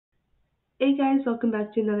Hey guys, welcome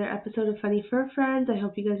back to another episode of Funny Fur Friends. I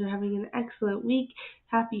hope you guys are having an excellent week.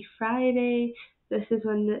 Happy Friday. This is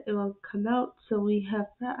when it will come out. So we have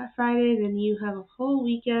Friday, then you have a whole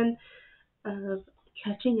weekend of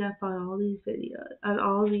catching up on all these videos, on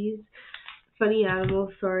all these funny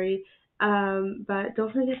animals, But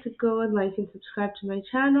don't forget to go and like and subscribe to my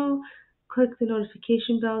channel. Click the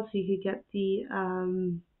notification bell so you can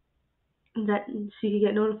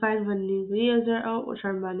get notified when new videos are out, which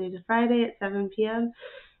are Monday to Friday at 7 p.m.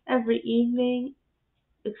 every evening,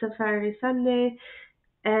 except Saturday, Sunday.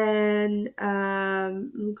 And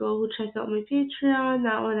go check out my Patreon.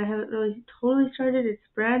 That one I haven't really totally started. It's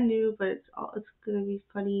brand new, but it's gonna be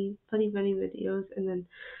funny videos. And then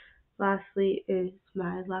lastly is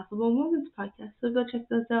my Laughable Moments podcast. So go check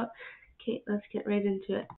those out. Okay, let's get right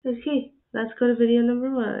into it. Okay, let's go to video number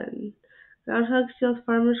 1. Groundhog steals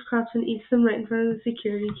farmer's crops and eats them right in front of the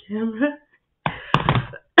security camera.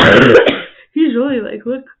 He's really like,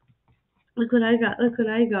 look what I got, look what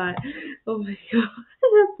I got. Oh my god,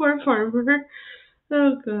 that poor farmer.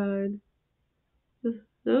 Oh god.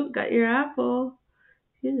 Oh, got your apple.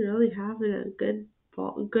 He's really having a good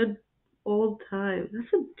old time.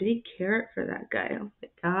 That's a big carrot for that guy. Oh my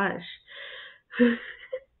gosh.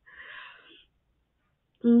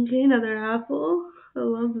 Okay, another apple. I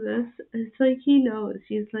love this. It's like he knows.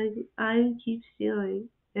 He's like, I keep stealing,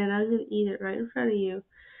 and I'm gonna eat it right in front of you,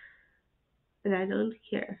 and I don't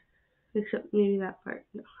care. Except maybe that part.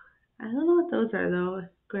 No. I don't know what those are though.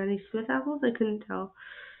 Granny Smith apples? I couldn't tell.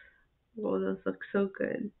 Oh, those look so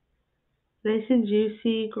good. Nice and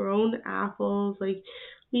juicy, grown apples. Like,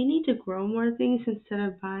 we need to grow more things instead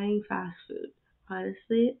of buying fast food.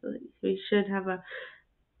 Honestly, like, we should have a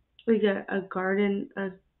garden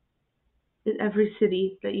in every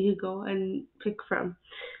city that you could go and pick from.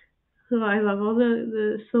 So I love all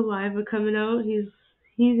the saliva coming out. He's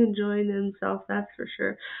enjoying himself, that's for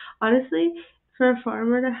sure. Honestly, for a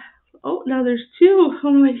farmer to now there's 2.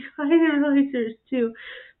 Oh my god, I didn't realize there's 2.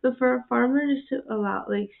 But for a farmer just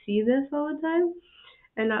to see this all the time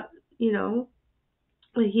and not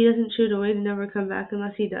like he doesn't shoot away to never come back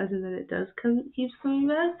unless he does, and then it keeps coming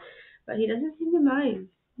back. But he doesn't seem to mind.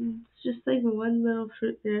 It's just like one little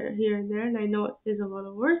fruit there, here and there, and I know it is a lot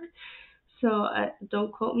of work. So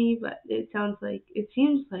don't quote me, but it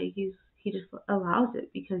seems like he just allows it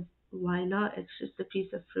because why not? It's just a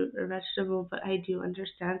piece of fruit or vegetable. But I do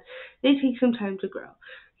understand they take some time to grow.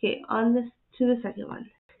 Okay, to the second one.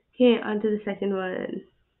 Okay, on to the second one.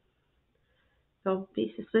 Don't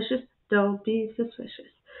be suspicious. Don't be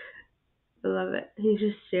suspicious. I love it. He's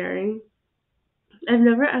just staring. I've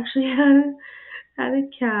never actually had a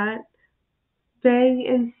cat beg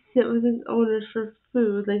and sit with his owners for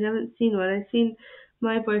food. Like, I haven't seen one. I've seen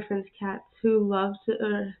my boyfriend's cats who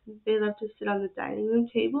they love to sit on the dining room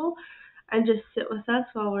table and just sit with us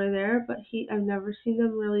while we're there. But I've never seen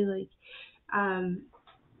them really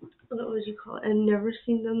what would you call it? I've never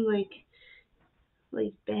seen them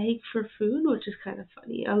beg for food, which is kind of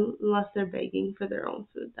funny. Unless they're begging for their own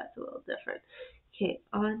food, that's a little different. Okay,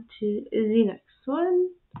 on to the next one.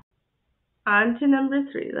 On to number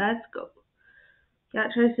 3. Let's go.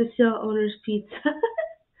 Cat tries to steal owner's pizza.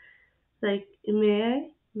 Like, may I?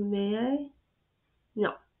 May I?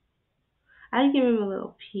 No. I'd give him a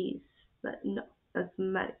little piece, but no, that's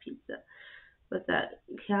my pizza. But that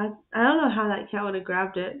cat, I don't know how that cat would have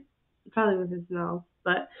grabbed it. Probably with his mouth,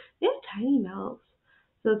 but they have tiny mouths.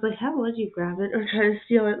 So it's like, how would you grab it or try to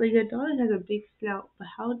steal it? Like, a dog has a big snout, but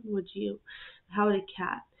how would a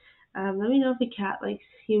cat? Let me know if a cat likes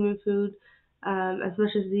human food as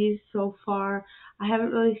much as these so far. I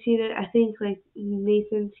haven't really seen it. I think like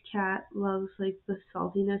Nathan's cat loves like the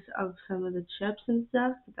saltiness of some of the chips and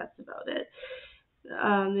stuff, but that's about it.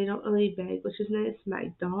 They don't really beg, which is nice.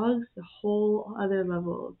 My dogs, the whole other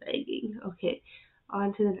level of begging. Okay,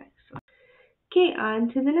 on to the next one. Okay, on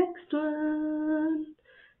to the next one.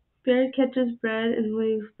 Bear catches bread and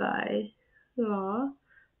waves by. Aw.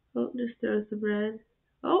 Oh, just throws the bread.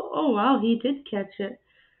 Oh wow, he did catch it.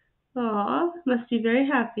 Aw, must be very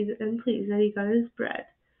happy and pleased that he got his bread.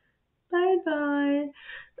 Bye bye.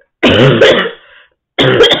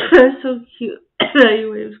 So cute that he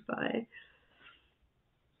waves by.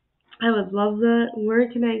 I would love that. Where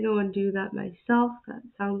can I go and do that myself? That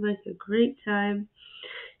sounds like a great time.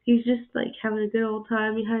 He's just like having a good old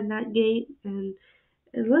time behind that gate, and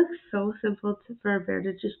it looks so simple for a bear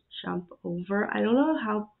to just jump over. I don't know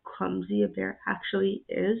how clumsy a bear actually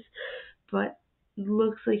is, but it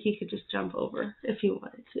looks like he could just jump over if he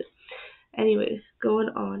wanted to. Anyways, going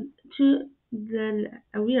on to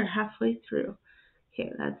we are halfway through.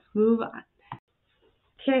 Okay, let's move on.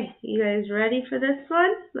 Okay, you guys ready for this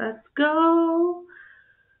one? Let's go.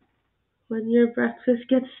 When your breakfast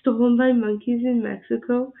gets stolen by monkeys in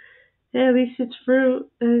Mexico, hey, at least it's fruit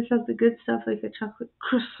and it's not the good stuff like a chocolate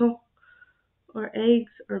croissant or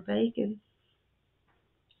eggs or bacon.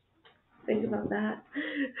 Think about that.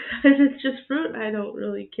 If it's just fruit, I don't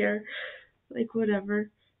really care. Like,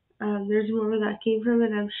 whatever. There's more where that came from,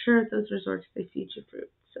 and I'm sure at those resorts they feed you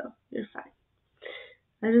fruit, so you're fine.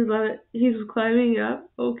 I just love it. He's climbing up.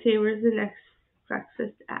 Okay, where's the next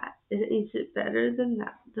breakfast at? Is it better than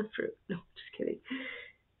that? The fruit. No, just kidding.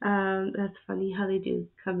 That's funny how they do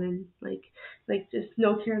come in like just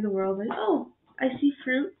no care in the world. Like, oh, I see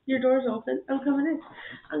fruit. Your door's open. I'm coming in.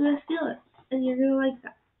 I'm gonna steal it, and you're gonna like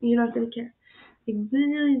that. You're not gonna care. Like,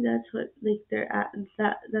 literally, that's what like they're at.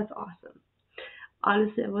 That's awesome.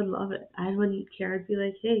 Honestly, I would love it. I wouldn't care. I'd be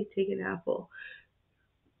like, hey, take an apple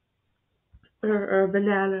or a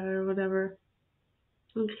banana or whatever.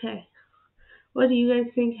 Okay. What do you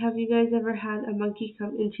guys think? Have you guys ever had a monkey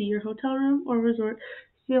come into your hotel room or resort,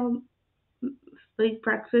 steal like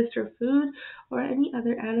breakfast or food, or any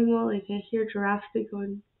other animal? Like, I hear giraffes, they go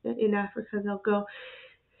in Africa, they'll go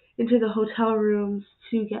into the hotel rooms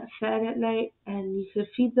to get fed at night, and you could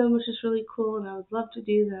feed them, which is really cool, and I would love to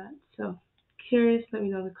do that. So, curious? Let me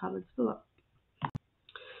know in the comments below.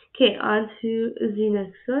 Okay, on to the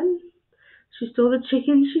next one. She stole the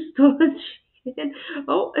chicken. She stole the chicken.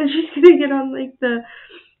 Oh, and she's gonna get on like the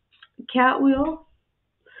cat wheel.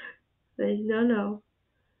 Like, no, no.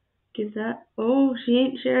 Give that. Oh, she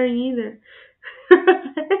ain't sharing either.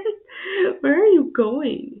 Where are you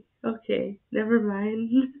going? Okay, never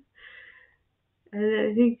mind.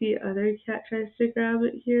 And I think the other cat tries to grab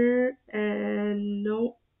it here, and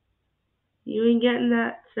nope, you ain't getting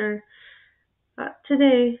that, sir. Not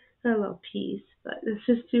today. Got a little piece, but it's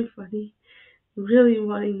just too funny. Really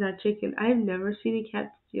wanting that chicken. I've never seen a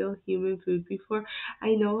cat steal human food before.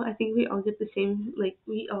 I know, I think we all get the same, like,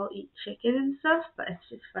 we all eat chicken and stuff, but it's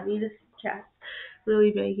just funny to see cats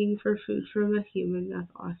really begging for food from a human. That's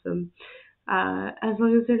awesome. As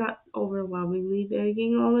long as they're not overwhelmingly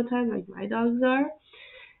begging all the time, like my dogs are.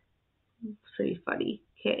 It's pretty funny.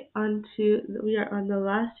 Okay, we are on the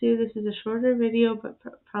last two. This is a shorter video, but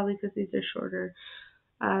probably because these are shorter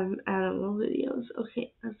animal videos.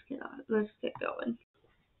 Okay, let's get going.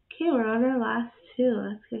 Okay, we're on our last two.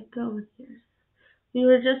 Let's get going here. We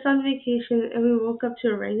were just on vacation and we woke up to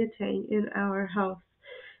a orangutan in our house.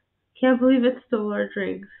 Can't believe it stole our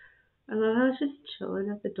drinks. I love how it's just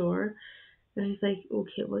chilling at the door. And he's like,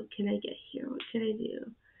 okay, what can I get here? What can I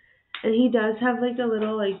do? And he does have like a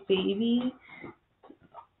little like baby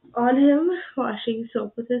on him washing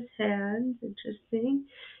soap with his hands. Interesting.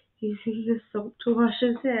 Using the soap to wash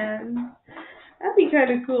his hands. That'd be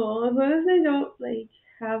kind of cool. As long as they don't like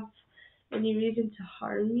have any reason to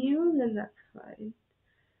harm you, then that's fine.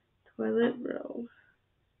 Toilet bro.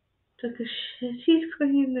 Took a shit. He's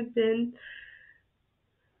cleaning the bin.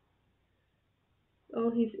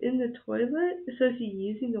 Oh, he's in the toilet? So is he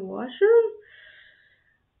using the washroom?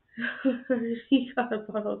 He got a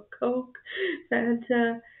bottle of Coke,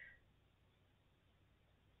 Fanta.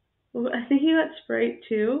 I think he got Sprite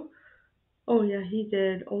too. Oh yeah, he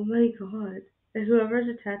did. Oh my god. And whoever's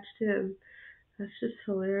attached to him, that's just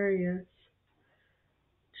hilarious.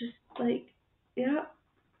 Just like, yeah,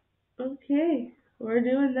 okay, we're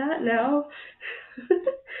doing that now.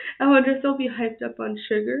 I wonder if they'll be hyped up on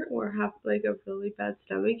sugar or have like a really bad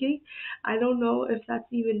stomach ache. I don't know if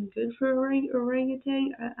that's even good for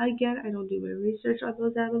orangutan. Again, I don't do my research on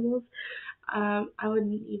those animals. I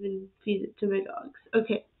wouldn't even feed it to my dogs.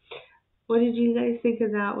 Okay, what did you guys think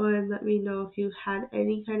of that one? Let me know if you had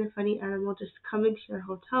any kind of funny animal just come into your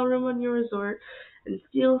hotel room on your resort and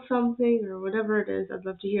steal something or whatever it is. I'd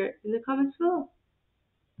love to hear it in the comments below.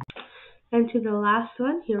 And to the last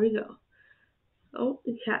one, here we go. Oh,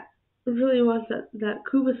 the cat really wants that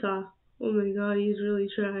kubasa. Oh my god, he's really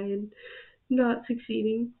trying. Not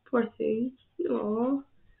succeeding. Poor thing. Aw,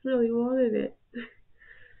 really wanted it.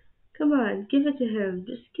 Come on, give it to him.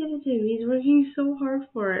 Just give it to him. He's working so hard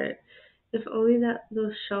for it. If only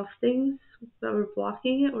those shelf things that were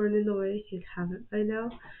blocking it weren't in the way, he'd have it by now.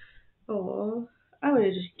 Oh, I would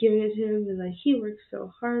have just given it to him and like he worked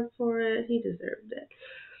so hard for it. He deserved it.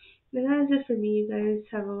 And that is it for me, you guys.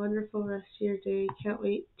 Have a wonderful rest of your day.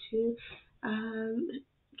 Um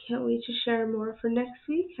can't wait to share more for next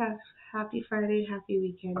week. Happy Friday, happy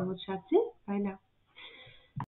weekend. We'll chat soon. Bye now.